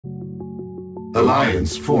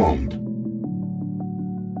Alliance formed.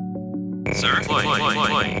 Sir,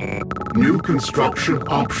 New construction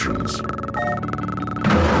options.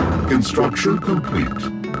 Construction complete.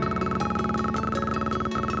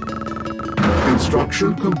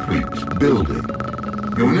 Construction complete. Building.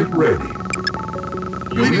 Unit ready.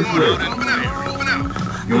 Unit ready.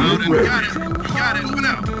 Unit ready. You got it. Moving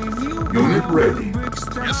out. Unit ready.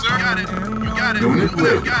 Yes, sir. Got it. You got it. Unit Moving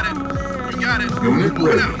out. ready. Got it. You got it. Unit Moving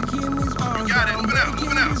ready. out. You got it. Moving out.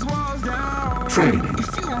 Moving out. Training.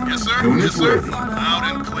 Yes, sir. Unit Yes, sir. ready. Loud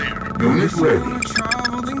and clear. Unit ready.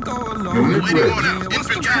 Unit Waiting ready. order.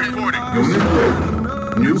 Infantry reporting. Unit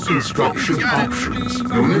ready. New construction options.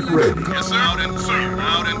 Unit ready. Yes, sir. Loud and clear.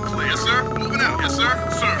 Loud and clear. Yes, sir. Moving out. Yes, sir.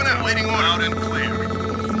 Sir. Moving out. Waiting order. Loud and clear.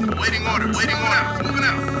 Waiting order. Waiting order. Moving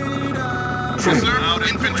out. Yes, Training. sir. Loud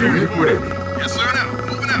infantry Unit reporting. ready. Yes, sir. Now.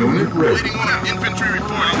 Moving out. Unit ready. Waiting order. Infantry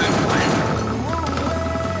reporting. Loud and clear.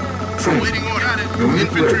 Training. Waiting order. Got it. Unit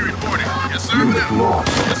Infantry ready. reporting. Yes, sir. Unit Now. lost.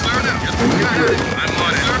 Yes, sir. Now. Yes, sir. Unit Got it. ready. I'm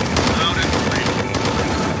on it, sir. Loud and clear.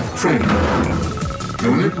 Training.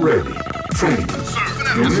 Unit ready. Training. Sir.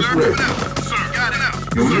 Now. Yes, Unit sir. ready. Now. Sir. Got it now.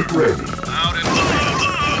 Unit ready. Loud and clear.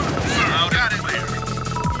 Sir. Loud and clear.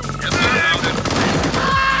 Yes, sir. Loud and clear.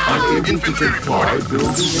 Unable to Infantry comply. reporting. Building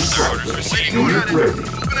in Sir, orders progress. received. Unit Got it. ready.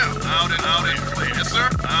 Moving out. Loud and clear. Yes, sir.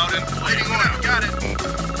 Loud and clear. Waiting order. Got it.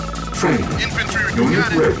 Training. Infantry Unit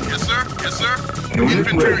got it. ready. Yes, sir. Yes, sir. Unit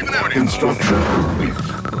Infantry ready. reporting. Construction complete.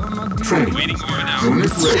 Training. waiting order now.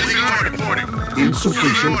 Unit ready. Waiting order reporting.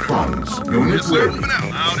 Insufficient funds. Unit Yes, sir. ready. Moving out.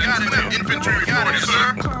 Loud and clear. Infantry reporting. Yes, sir.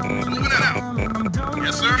 Moving out.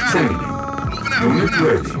 Yes, sir. Got it. Training. Moving out. Unit Moving out.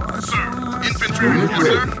 ready. Sir. Infantry. Unit Yes, sir.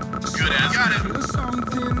 ready. Good as. Got it.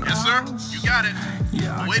 Yes, sir. You got it.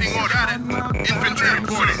 Waiting order. Got it. Infantry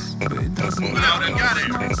reporting. Moving out and got it.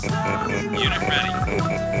 Unit ready.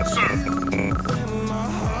 Sir.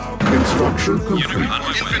 Construction Unit complete. on my way.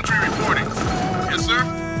 Infantry reporting. Yes, sir.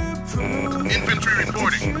 Infantry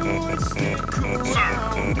reporting. Sir.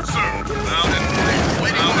 Sir. Loud and clear.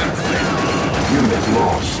 Waiting order. Unit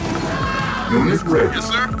lost. Unit ready. Yes,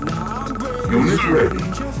 sir. Unit Sir. ready.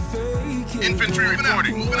 Infantry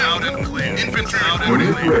reporting. Loud and clear. Infantry Unit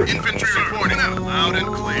reporting. ready. Infantry reporting. Loud and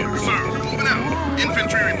clear. Sir. Moving out.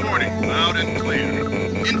 Infantry reporting. Loud and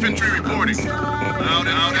clear. Infantry reporting. Loud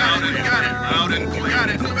and got it. Got it. Loud and clear. Got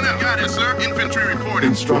it. Moving out. Got it, sir. Infantry reporting.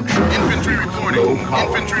 Construction Infantry complete. reporting. Low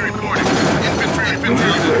power. Infantry reporting. Infantry Unit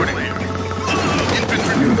reporting. ready.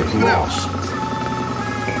 Infantry Unit moving out. lost.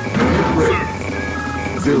 Unit ready.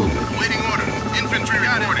 Building. Waiting order. Infantry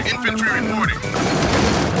reporting. Infantry reporting.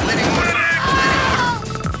 Waiting order.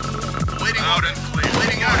 Waiting out and clear.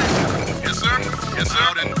 Waiting order. Yes, sir. Yes,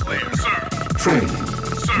 out and clear, sir. Training.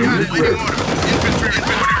 Sir, Unit waiting ready. order. Infantry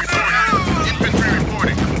reporting. Infantry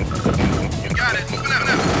reporting. You got it. Moving out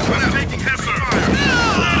now. Moving out. Taking heavy fire.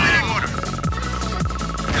 Waiting order.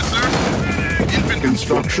 Yes, sir. Infantry.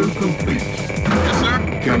 Construction complete. Yes, sir.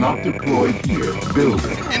 Cannot deploy here.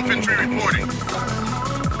 Building. Infantry reporting.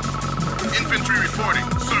 Infantry reporting,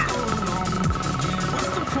 sir.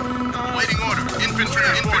 Waiting order. Infantry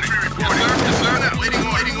reporting. Yes, sir. Yes, sir. Now,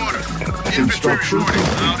 waiting order. Infantry Construction reporting.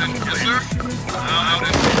 complete. Loud and yes, sir. Loud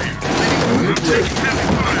and clear. Unit ready. Heavy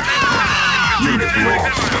fire. Unit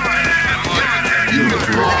lost. Unit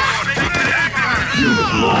lost.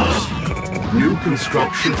 Unit lost. New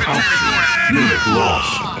construction options. Unit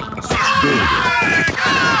lost. Building.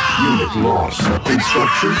 Unit lost.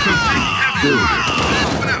 Construction complete. Building.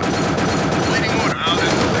 Moving out. Waiting order. Loud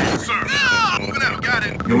and clear, sir. Moving out. Got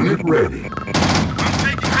it. Unit ready. I'm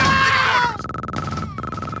taking heavy waiting orders.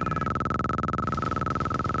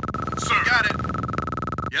 Sir. Got it.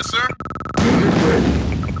 Yes, sir. Unit ready.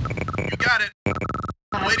 You got it.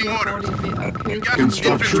 Waiting order. You got it.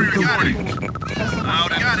 Construction Infantry. Got it. complete.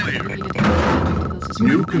 Loud and clear.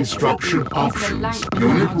 New construction options.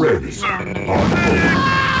 Unit ready. Sir. On hold.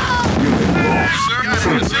 Unit lost. Sir. Got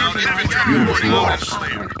it. Yes, sir. Infantry Unit reporting. Loud and lost.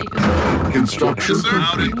 clear. Construction Yes, sir.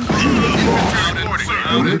 Loud and complete. clear. Unit lost. Infantry reporting.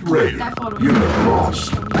 Loud Unit and clear. ready. Unit lost.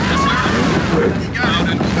 Yes, sir. Unit ready. Got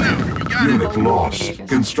it. Moving out. You got it. Unit lost.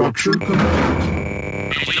 Construction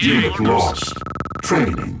complete. Unit lost.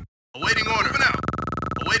 Training. Awaiting order. Now.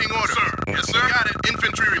 Awaiting order. Sir. Yes, sir. Got it.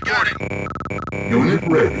 Infantry reporting. Unit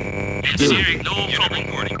ready. Engineering, no problem.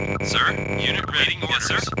 Reporting. Sir, unit ready. Yes,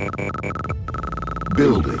 sir.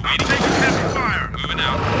 Building. I'm taking heavy fire. Moving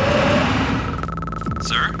out.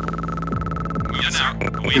 Sir? Moving out.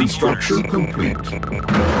 Awaiting Construction orders. complete.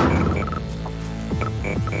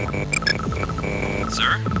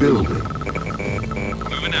 Sir? Building.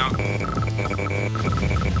 Moving out.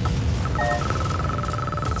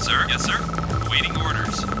 Sir? Yes, sir. Awaiting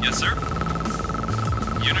orders. Yes, sir.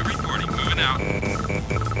 Unit reporting. Moving out.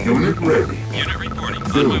 Unit ready. Unit reporting. On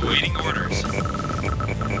my Building. waiting orders. Waiting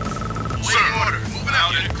order. Moving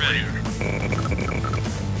out and Unit clear. ready.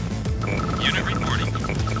 Unit reporting.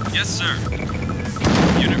 Yes, sir.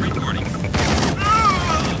 Unit reporting.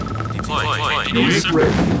 Deploy. Yes, Unit sir.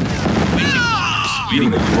 ready. Waiting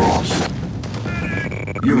Unit orders. lost.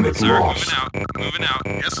 Unit Sir, lost. moving out. Moving out.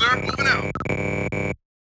 Yes, sir. Moving out.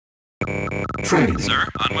 Training. Sir,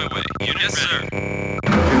 on my way. Unit yes, ready.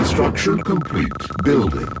 Construction complete.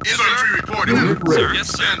 Building. Infantry reporting. Unit Sir, ready. yes,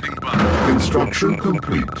 sir. Standing by. Construction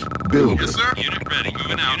complete. Building. Yes, sir. Unit ready.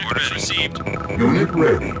 Moving out. Orders received. Unit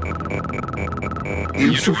ready.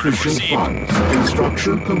 Insufficient received. funds.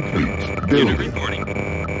 Construction complete. Unit Building. reporting.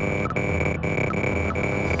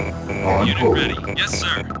 On Unit hold. ready. Yes,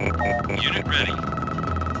 sir. Unit ready.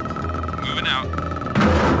 Moving out.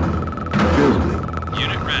 Building.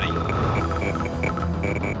 Unit ready.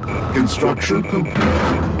 Construction complete.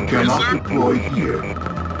 Cannot sir. deploy here.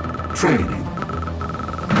 Training.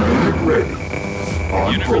 Unit ready.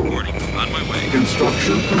 On Unit hold. reporting. On my way.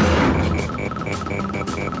 Construction complete.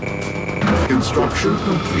 Construction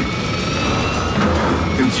complete.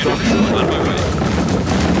 Construction On my way.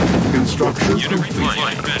 Construction Unit complete. reporting.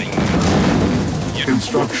 Unit ready. Unit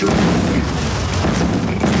Construction complete.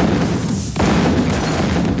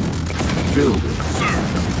 Building. Sir.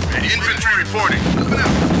 Infantry reporting. Moving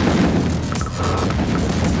out.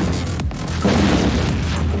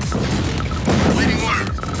 Waiting orders.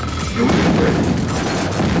 Unit ready.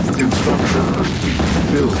 Construction complete.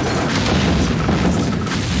 Building.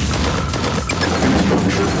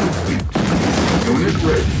 Construction complete. Unit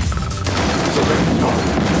ready. Select target.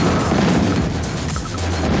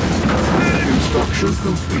 Construction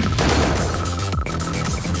complete.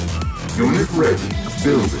 Unit ready.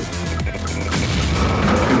 Building.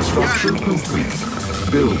 Construction complete.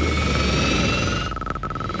 Building.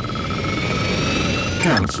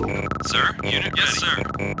 Cancel. Sir, unit yes, sir.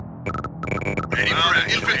 Ready for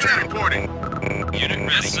action. Infantry reporting. Unit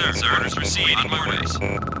ready. Yes, sir. Orders received. On my way.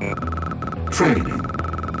 Training.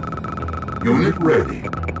 Unit ready.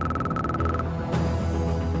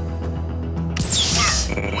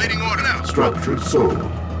 Sir. Waiting order now. Structure sold.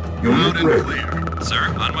 Loud Unit and ready. clear. Sir,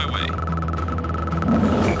 on my way.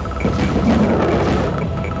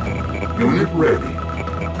 Unit ready.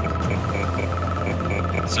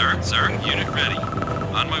 Sir, unit ready.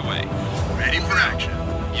 On my way. Ready for action.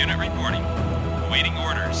 Unit reporting. Waiting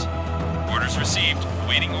orders. Orders received.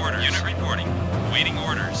 Waiting orders. Unit reporting. Waiting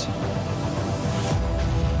orders.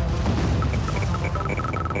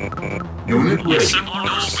 Unit ready. Yes, sir.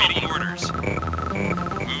 Orders. Waiting orders.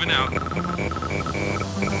 Moving out.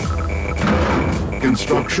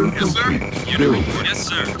 Construction Yes, sir. complete. Unit Building. report. Yes,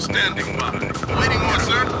 sir. Standing by. Waiting order,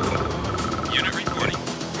 sir. Unit reporting.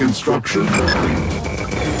 Construction complete.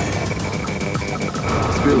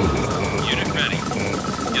 Building. Unit ready.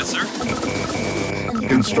 Yes, sir.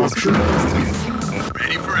 Construction complete.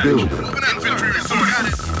 Ready for action. Building. Moving out. Infantry reporting. Got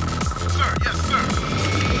it. Sir, yes, sir.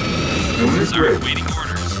 Unit Sir, ready. waiting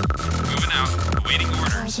orders. Moving out. Waiting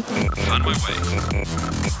orders. On my way.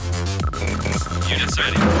 Units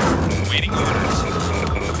ready. Waiting orders.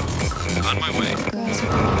 On my way.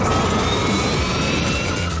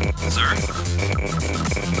 Sir?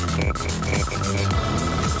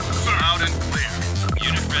 Sir, out and clear.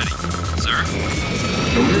 Unit ready. Sir?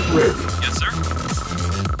 Unit ready. Yes, sir?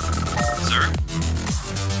 Sir?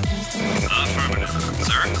 Affirmative.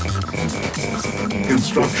 Sir?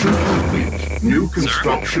 Construction complete. New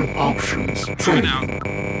construction options. Moving Training. out.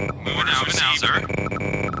 Moving out, sir.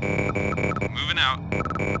 Moving out.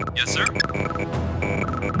 Yes, sir?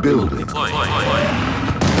 Building. Deploy.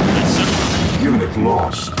 Yes, sir. Unit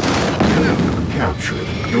lost. Unit captured.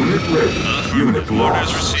 Unit ready. Unit Orders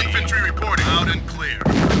lost. received. Infantry reporting. Out and clear.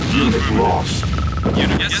 Unit lost.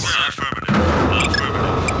 Unit, yes, sir. Affirmative.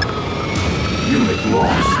 Affirmative. Unit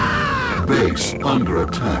lost. Base under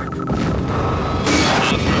attack.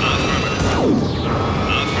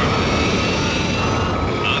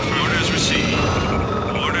 Orders received.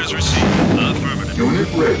 Orders received. Affirmative. Unit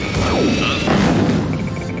ready.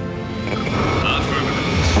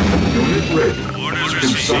 Affirmative. Unit ready. Orders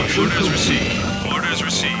Construction received. Orders complete. received. Orders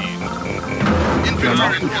received. Infantry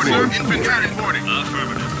Cannot reporting. deploy. Infantry reporting.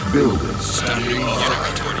 Affirmative. Building. Unit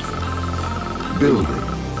reporting. Building.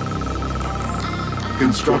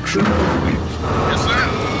 Construction complete. Yes, sir.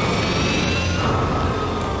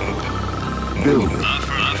 Building.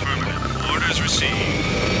 Affirmative. Orders received.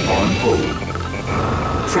 On hold.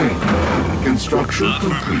 Training. Construction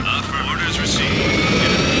complete. Orders received.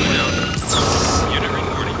 Unit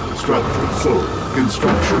reporting. Structure sold.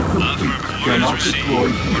 Construction complete. Affirmative. Cannot Orders received. deploy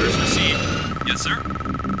here. Orders received. Yes, sir.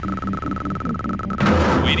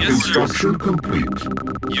 Waiting Construction complete.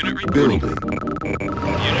 Unit reporting. Building.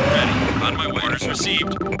 Unit ready. On my way. Orders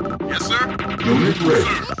received. Yes, sir. Unit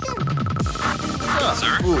ready.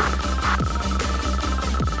 Sir.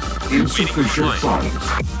 Insufficient funds.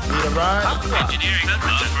 Need a ride? Engineering.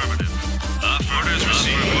 Affirmative. Orders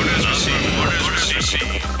received. Orders received. Orders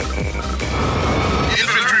received.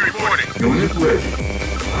 Infantry reporting. Unit ready.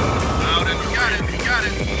 Out and got it. Got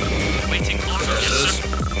it. Waiting orders. Yes, sir.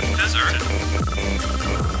 Yes, sir.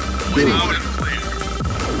 Building. Out and clear.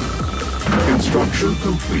 Construction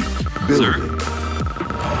complete. Building.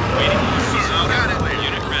 Waiting orders. Out got it.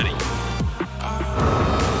 Unit ready.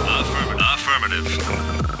 Affirmative.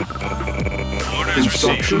 Orders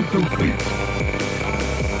Construction received. complete.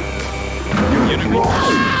 Unit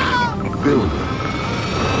lost. Building.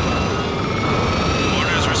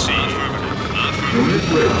 Orders received. Affirmative. Unit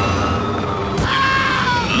ready.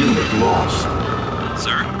 Unit lost.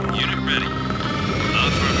 Sir, unit ready.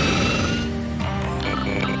 Affirmative.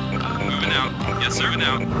 Moving out. Yes, sir. Moving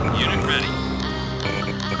out. Unit ready.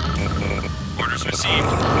 Orders received.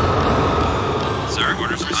 Sir,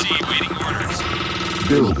 orders received. Waiting orders.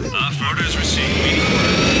 Building. Orders received. Waiting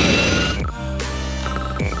orders.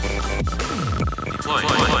 Deploy.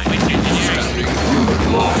 Unit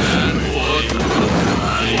lost.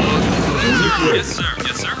 Unit ready. Yes, sir.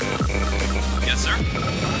 Yes, sir. Yes, sir.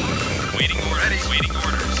 Waiting orders. Waiting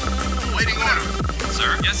orders. Waiting order. Sir.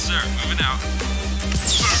 Yes, sir. Moving out.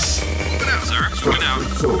 Sir. Moving out. Sir. Moving out.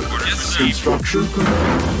 Structure sold. Orders received. Construction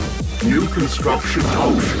complete. New construction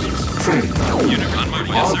options. Training. Unit on my way.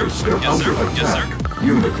 Yes, sir. Harvester Yes, sir. under Yes, sir. attack.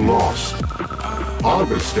 Unit lost.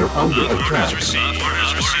 Harvester under Orders attack. received.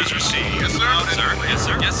 Orders received. Yes, sir. Sir. Yes,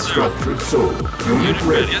 sir. Yes, sir. Structure sold. Unit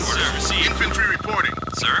ready. Yes, sir. Received. Infantry reporting.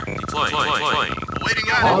 Sir. Deploy. Waiting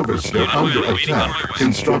on it. Harvester Unit under ready. Waiting on my attack. way.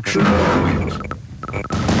 Construction complete.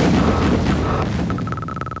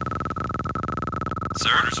 Sir.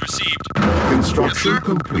 Orders received. Construction Yes, sir.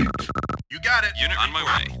 complete. You got it. Unit on my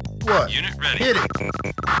way. What? Unit ready. Hit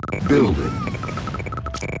it. Building.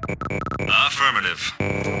 Affirmative.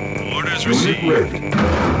 Orders Unit received. ready.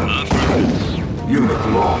 Affirmative. Unit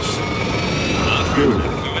lost.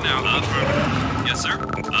 Building. Moving out. Affirmative. Yes, sir.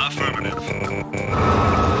 Affirmative.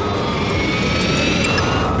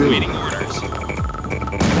 Building. Waiting orders.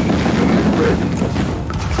 Unit ready.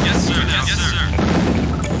 Yes, sir. Yes, sir.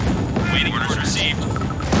 Waiting orders received.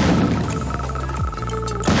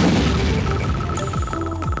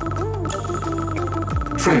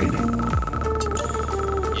 Training.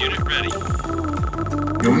 Unit ready.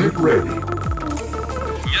 Unit ready.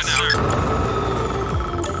 Yes, sir.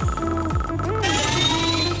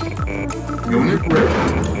 Unit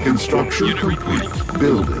ready. Construction Unit complete. reporting.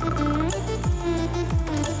 Building.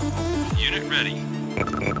 Unit ready.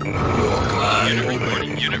 Unit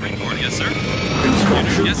reporting. Unit reporting. Yes, sir.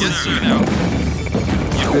 Construction Yes, yes, sir. complete. Now.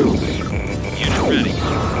 Building. Unit ready.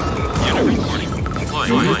 Unit reporting.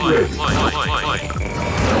 Unit ready.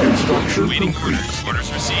 Construction Waiting complete. orders. Orders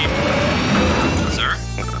received. Sir.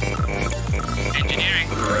 Engineering.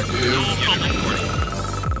 Unit reporting.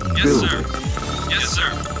 Yes, sir. Building. Yes, sir.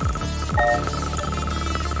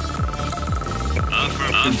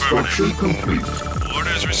 Construction complete.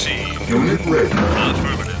 Orders received. Unit ready.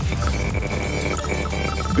 Affirmative.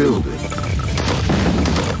 Building.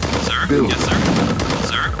 Sir. Building. Yes, sir.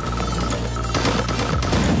 Sir.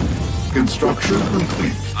 Construction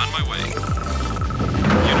complete. On my way.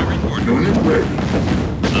 Unit reporting. Unit ready.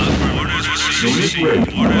 Orders received. Unit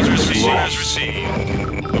ready. Orders Unit received. lost. Orders received.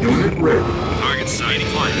 Unit ready. Target sighting.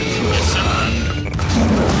 Yes, sir.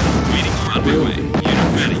 Waiting on my way. Building. Unit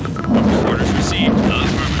ready. Orders received.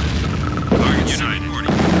 Affirmative. Target unit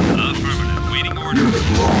reporting. Affirmative. Waiting orders. Unit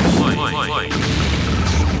lost. Flight.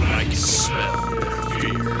 I can smell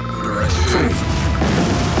fear. Training.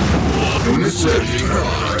 Unit ready.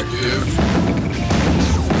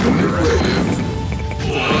 Unit ready.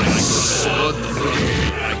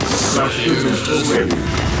 Cluster missile ready.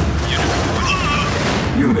 Unit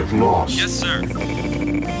reporting. Unit lost. Yes, sir.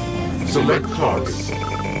 Select target.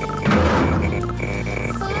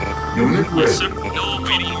 Unit Yes, sir. ready. No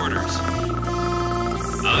waiting orders.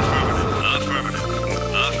 Affirmative. Affirmative.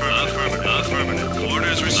 Affirmative.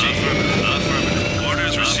 Orders received. Affirmative.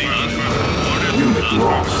 Orders received. Affirmative. Unit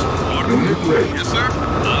lost. Unit ready. Yes, sir.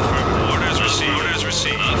 Affirmative. Orders received. Orders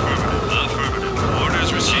received. Affirmative. Orders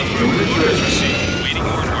received. Unit Orders ready. received. Waiting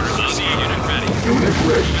order. Orders received. Unit ready. Unit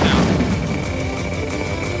ready. Moving out.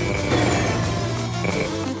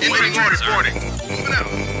 Infantry reporting. Moving out.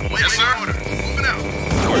 Yes, sir. Moving out.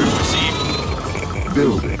 Orders received.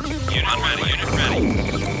 Building. Unit ready. Unit ready.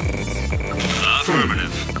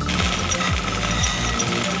 Affirmative.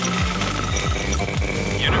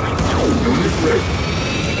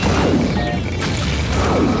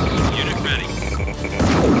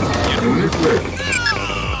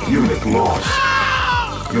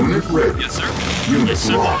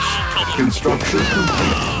 sir. lost. No problem. Construction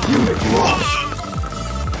complete. Unit lost.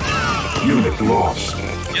 Unit lost.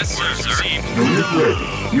 Yes, sir. Received. Unit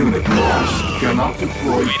ready. Unit lost. Cannot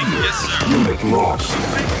deploy Waiting. here. Yes, sir. Unit lost.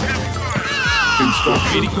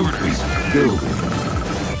 Construction Waiting complete. orders. Building.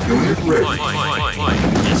 Unit ready.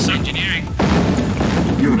 Yes, sir. Engineering.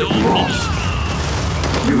 Unit lost.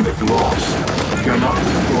 Unit lost. Cannot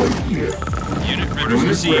deploy here. Unit ready. Unit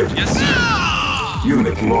Received. ready. Yes, sir.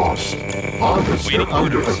 Unit lost. Harvester Waiting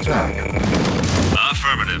under orders. attack.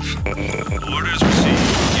 Affirmative. Orders received.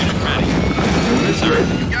 Unit ready. Unit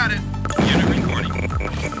ready. You got it. Unit reporting.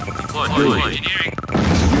 Deployed. Engineering.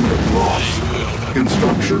 Unit lost.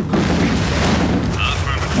 Construction complete.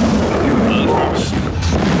 Affirmative. Unit lost.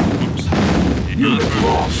 Oops. Unit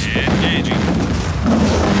lost. Engaging.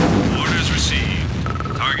 Orders received.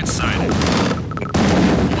 Target sighted.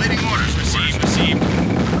 Waiting orders. Received. Received.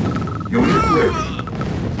 Unit ready.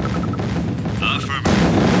 Affirmative.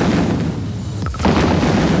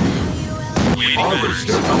 Waiting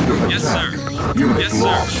Harvester orders. under Yes, attack. sir. Unit Yes, sir.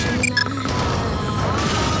 lost.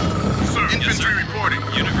 Sir, Yes, infantry sir. reporting.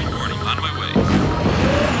 Unit reporting. On my way.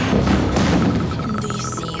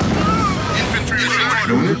 Infantry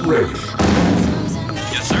reporting. Unit ready.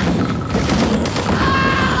 Yes, sir.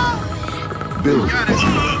 Building. Got it.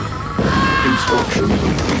 Construction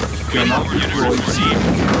complete. Cannot Unit deploy here. received.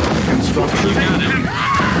 Construction You got complete.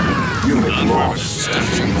 it. Unit lost.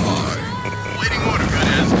 Waiting order. Good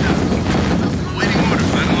as. Waiting order.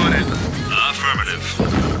 I'm on it. Affirmative.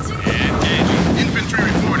 Engaging. Infantry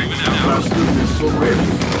reporting. Moving out. Blaster missile ready.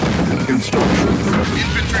 Construction complete.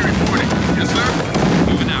 Infantry reporting. Yes, sir.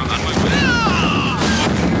 Moving out. On my way.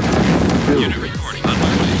 Unit Building. reporting. On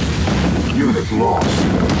my way. Unit lost.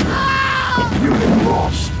 Unit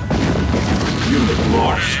lost. Unit Orders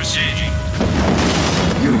lost. receiving.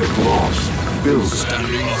 Unit lost. Building. Sir.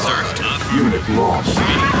 Affirmative. Unit lost.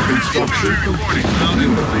 Construction complete.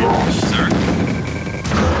 Unit lost. Sir.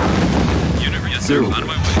 Unit. Yes, sir. Building. On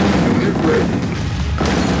my way. Unit ready.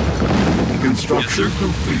 Construction Yes, sir.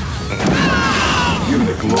 complete.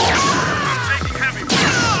 Unit lost. Taking heavy.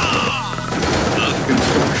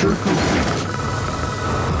 Construction complete.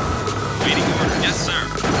 Waiting order. Yes, sir.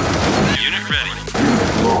 Unit ready.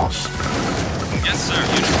 Unit lost. Yes, sir.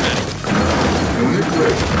 Unit ready. Unit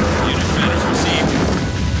ready. Unit ready. Received.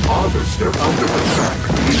 Harvester under attack.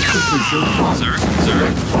 Insufficient funds. Sir.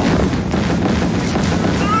 Select fund.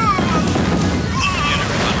 Unit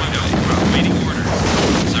on my way. Waiting order.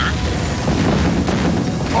 Sir.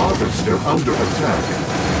 Harvester under attack.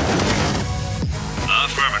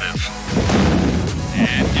 Affirmative.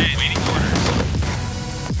 Engage. Waiting orders.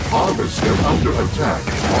 Harvester under attack.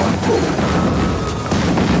 On hold.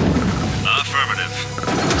 Affirmative.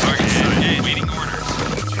 Target engage. Waiting orders.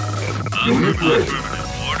 Unit ready. Affirmative.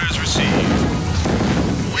 Orders received.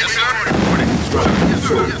 Yes, sir. Reporting. Construction Yes,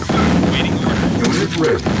 sir. Yes, sold. sir. Waiting order. Unit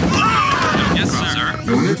ready. Yes, sir.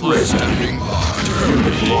 Unit ready.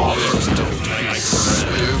 Unit lost.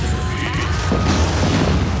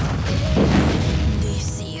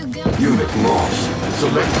 Unit lost.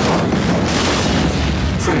 Select fund.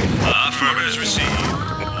 Train. Affirmative received.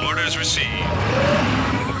 Orders received.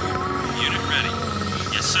 Unit ready.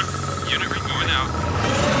 Yes, sir. Unit going out.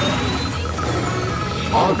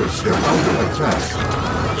 Harvester under attack.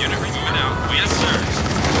 Unit moving out. Yes, sir.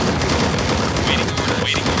 Waiting order.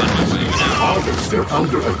 Waiting on my way. Moving out. Harvester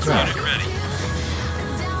under attack. Unit ready.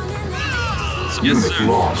 Yes, Unit sir.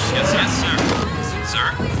 lost. Yes, yes, sir. Sir.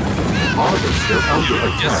 Harvester under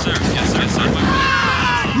Yes, sir. attack. Yes, yes, on my way.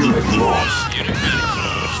 Unit lost. Unit ready.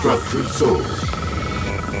 Structure sold.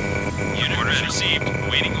 Unit ready. Received.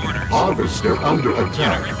 Waiting orders. Harvester under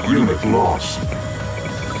attack. Unit lost.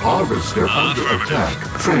 Harvester under attack.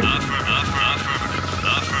 Train. Affirmative.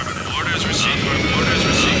 Orders received. Orders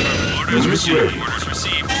received. Orders Unit received. ready. Orders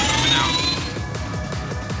received. Moving out.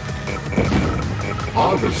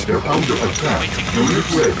 Harvester under attack. Unit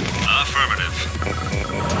ready. Affirmative.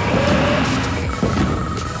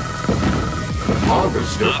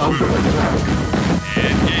 Harvester under attack.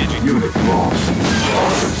 Engaging. Unit lost.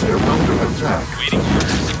 Harvester under attack. Waiting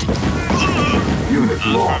orders. Unit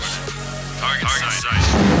lost. Target sight.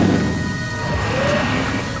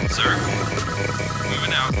 Sir.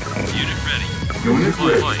 Moving out. Unit ready. Unit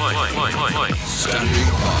ready. Standing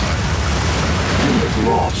Unit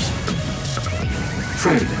lost.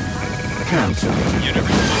 Training. Cancel. Unit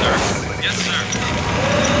ready. Sir. Yes, sir.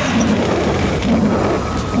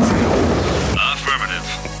 Affirmative.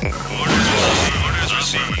 Orders received. Orders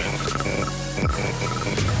received.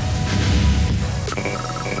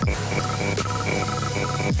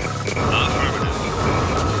 Affirmative.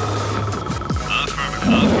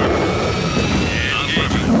 Affirmative. Affirmative. Engage.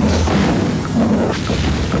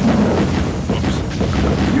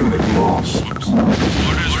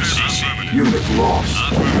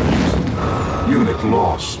 Unit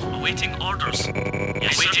lost. Awaiting orders.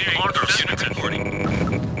 Yes, awaiting orders. Unit reporting.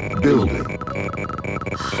 Building.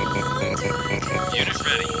 Unit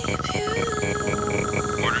ready.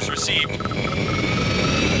 Orders received.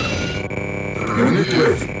 Unit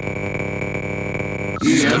ready.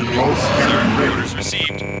 EM pulse cannon ready. Orders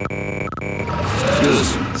received.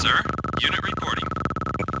 Building. Sir, unit reporting.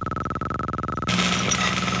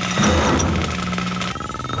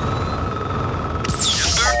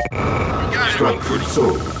 Yes, sir. Structure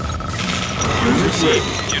sold. Unit ready.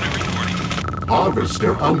 Unit reporting.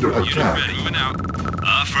 Harvester under Unit attack. ready. Moving out.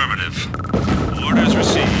 Affirmative. Orders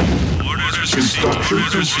received. Orders received. Construction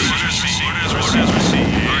Orders received. complete. Orders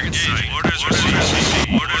received. Target site. Orders received.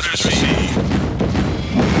 Orders received.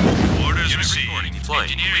 Orders received.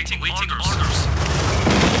 Engineering waiting orders.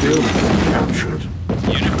 Building captured.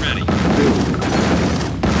 Unit ready. Building.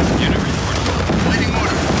 Unit reporting. Waiting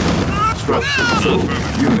order. Structure sold.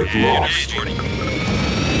 Unit lost. Reporting.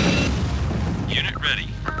 Unit ready.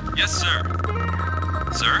 Yes, sir.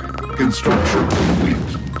 Sir? Construction complete.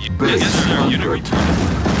 Base Yes, sir. Unit under reporting.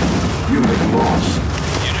 attack. Unit lost.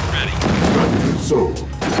 Unit ready. Structure sold.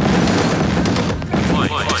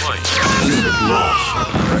 Unit lost.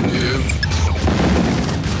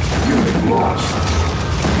 Unit lost.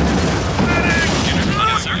 Unit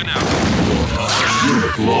ready, sir. Now.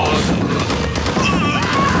 Unit lost.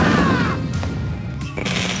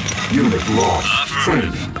 Unit lost.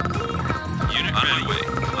 Training. Unit on my way.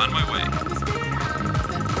 On my way.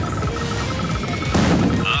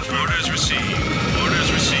 Orders received.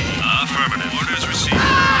 Orders received. Affirmative. Orders received.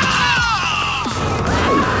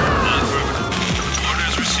 Affirmative.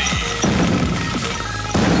 Orders received.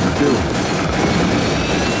 Building.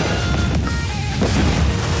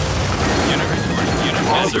 Unit reporting. Unit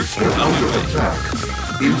Harvester ready, sir. On my under way. attack.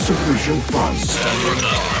 Insufficient funds.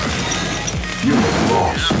 Unit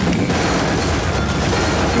lost.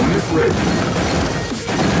 Unit ready.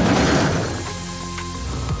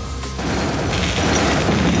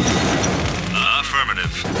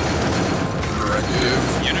 Affirmative.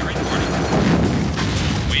 Unit reporting.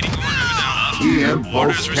 Waiting orders now. EM pulse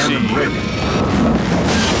Orders cannon received. ready.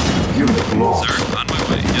 Unit lost. Sir, on my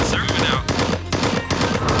way. Yes, sir. Moving out.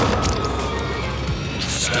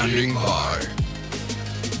 Standing by.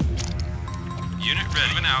 Unit ready.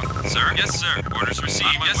 Moving out. Sir? Yes, sir. Orders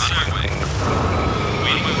received. Yes, sir. On my way.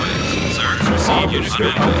 Waiting my way. Sir, orders received. Unit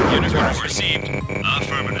on my way. Unit orders received.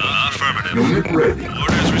 Affirmative. Affirmative. Unit ready.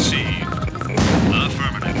 Orders received.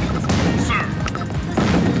 Affirmative. Sir.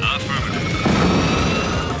 Affirmative.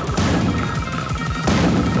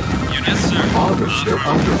 Unit, yes, sir. Harvester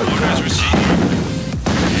under Orders attack. received.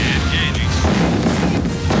 Engaging.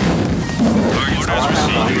 Orders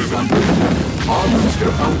received.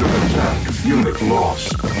 Harvester under attack. Unit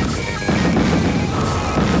lost.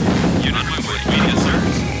 Unit on my way. Yes, sir.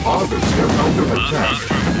 Harvester under attack.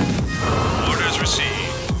 Affirmative. Orders received.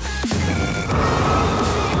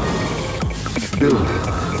 Building.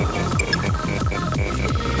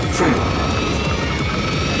 Training.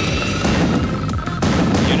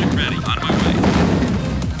 Unit ready. On my way.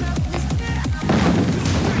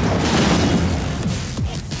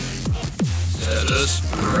 Status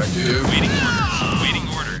directive. Waiting orders. Waiting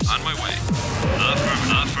orders. On my way.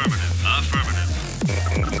 Affirmative. Affirmative.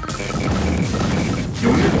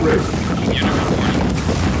 Unit ready. Unit reporting.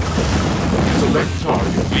 Select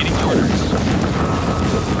target. Waiting orders.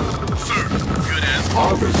 Sir, good as.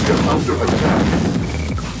 Harvester under attack.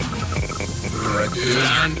 Directive.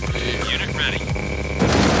 Unit ready.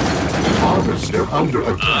 Harvester under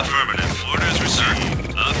attack. Affirmative. Orders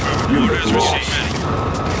received. Affirmative. Unit Orders lost. received. Ready.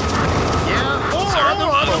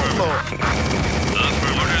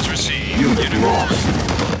 Affirmative. Orders received. Unit lost.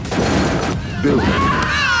 Building.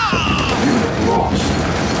 Unit lost.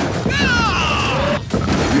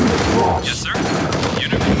 Unit lost. Yes, sir.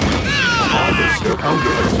 Unit reporting. Harvester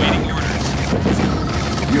under Waiting attack. orders.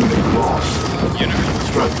 Unit lost. Unit reporting.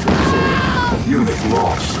 Structure sold. Unit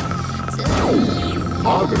lost.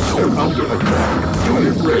 Harvester under attack.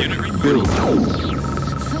 Unit ready. Unit reporting. Building.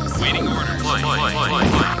 Waiting orders.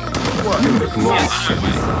 Unit Yes, lost. on my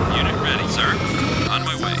way. Unit ready, sir. On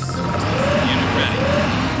my way. Unit ready.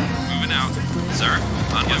 Moving out. Sir,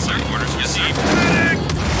 on my way. Orders received.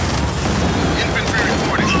 Infantry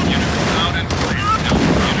reporting. Unit Out and clear.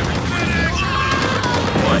 unit reporting.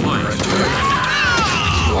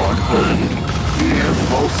 On hold. EM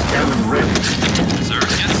pulse cannon ready. Sir,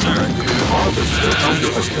 yes, sir. Harvester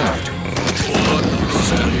under attack.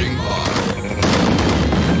 Standing by.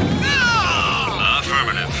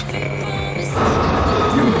 Affirmative.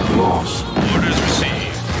 Unit lost. Orders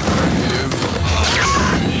received. Directive.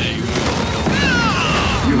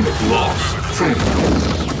 Unit lost. Training.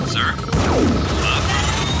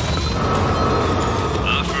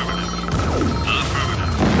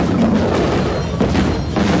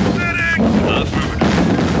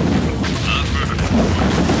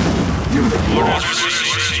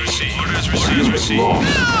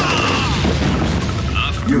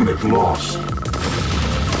 Unit lost. Unit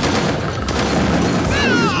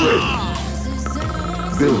ready.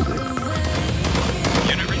 Building.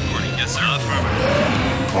 Unit reporting. Yes, sir.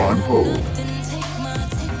 Affirmative. On hold.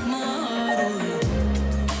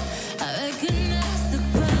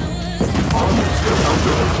 Harvester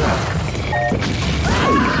under attack.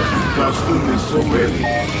 Cluster missile ready.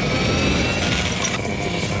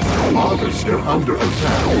 Harvester under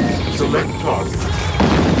attack. Select target.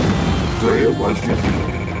 Player was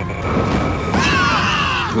defeated.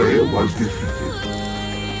 Player was defeated.